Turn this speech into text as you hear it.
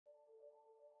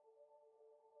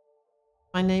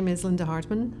My name is Lynda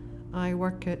Hardman. I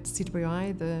work at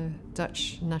CWI, the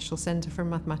Dutch National Centre for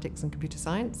Mathematics and Computer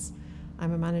Science.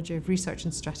 I'm a manager of research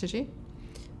and strategy,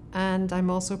 and I'm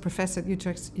also a professor at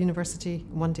Utrecht University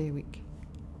 1 day a week.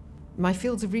 My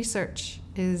field of research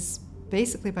is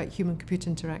basically about human-computer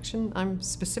interaction. I'm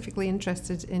specifically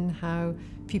interested in how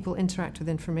people interact with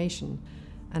information,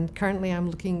 and currently I'm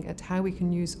looking at how we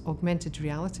can use augmented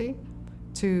reality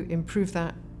to improve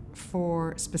that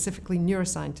for specifically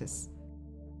neuroscientists.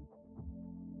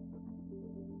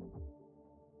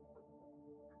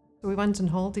 So we went on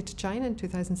holiday to China in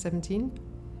 2017,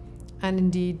 and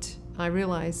indeed I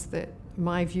realised that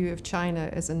my view of China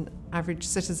as an average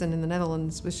citizen in the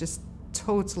Netherlands was just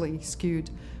totally skewed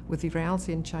with the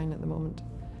reality in China at the moment.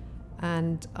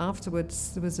 And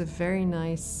afterwards there was a very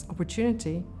nice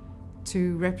opportunity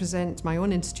to represent my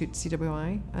own institute,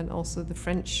 CWI, and also the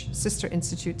French sister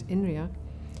institute, INRIA,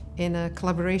 in a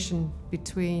collaboration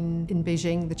between, in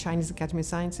Beijing, the Chinese Academy of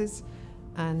Sciences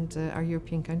and our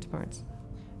European counterparts.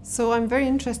 So I'm very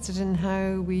interested in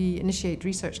how we initiate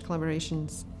research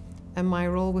collaborations, and my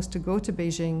role was to go to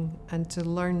Beijing and to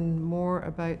learn more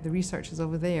about the researchers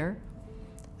over there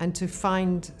and to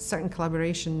find certain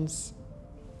collaborations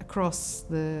across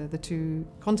the two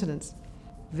continents,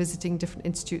 visiting different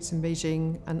institutes in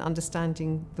Beijing and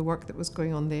understanding the work that was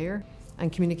going on there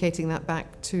and communicating that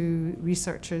back to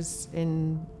researchers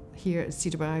here at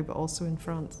CWI but also in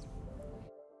France.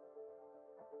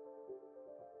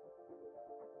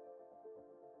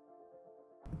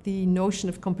 The notion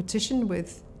of competition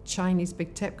with Chinese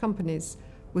big tech companies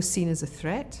was seen as a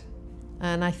threat,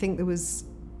 and I think there was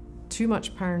too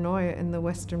much paranoia in the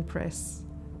Western press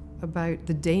about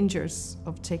the dangers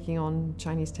of taking on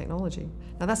Chinese technology.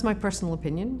 Now that's my personal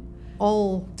opinion.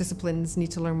 All disciplines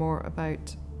need to learn more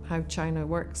about how China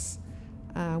works,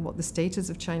 what the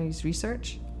status of Chinese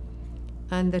research,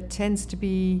 and there tends to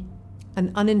be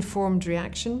an uninformed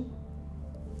reaction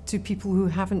to people who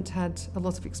haven't had a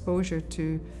lot of exposure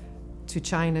to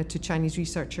China, to Chinese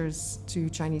researchers, to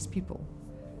Chinese people.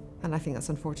 And I think that's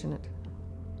unfortunate.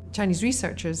 Chinese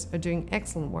researchers are doing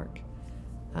excellent work.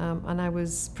 And I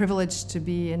was privileged to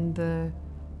be in the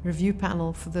review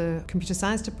panel for the computer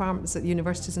science departments at the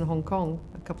universities in Hong Kong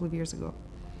a couple of years ago.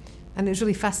 And it was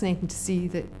really fascinating to see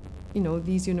that,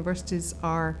 these universities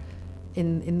are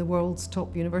in the world's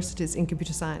top universities in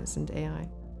computer science and AI.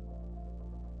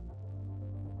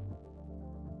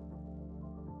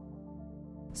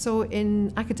 So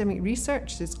in academic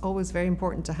research, it's always very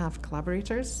important to have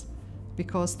collaborators,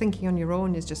 because thinking on your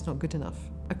own is just not good enough.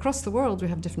 Across the world, we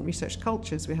have different research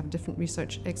cultures, we have different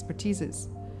research expertises.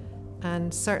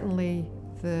 And certainly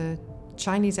the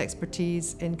Chinese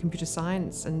expertise in computer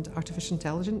science and artificial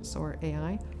intelligence, or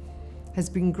AI,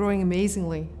 has been growing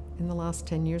amazingly in the last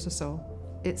 10 years or so.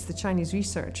 It's the Chinese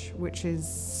research which is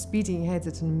speeding ahead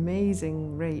at an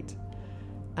amazing rate.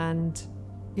 And,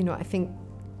 I think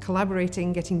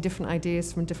collaborating, getting different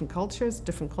ideas from different cultures,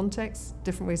 different contexts,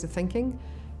 different ways of thinking.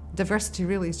 Diversity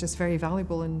really is just very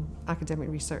valuable in academic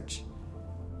research,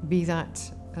 be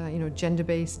that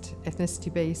gender-based,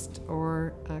 ethnicity-based,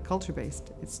 or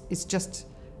culture-based. It's just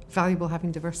valuable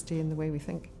having diversity in the way we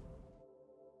think.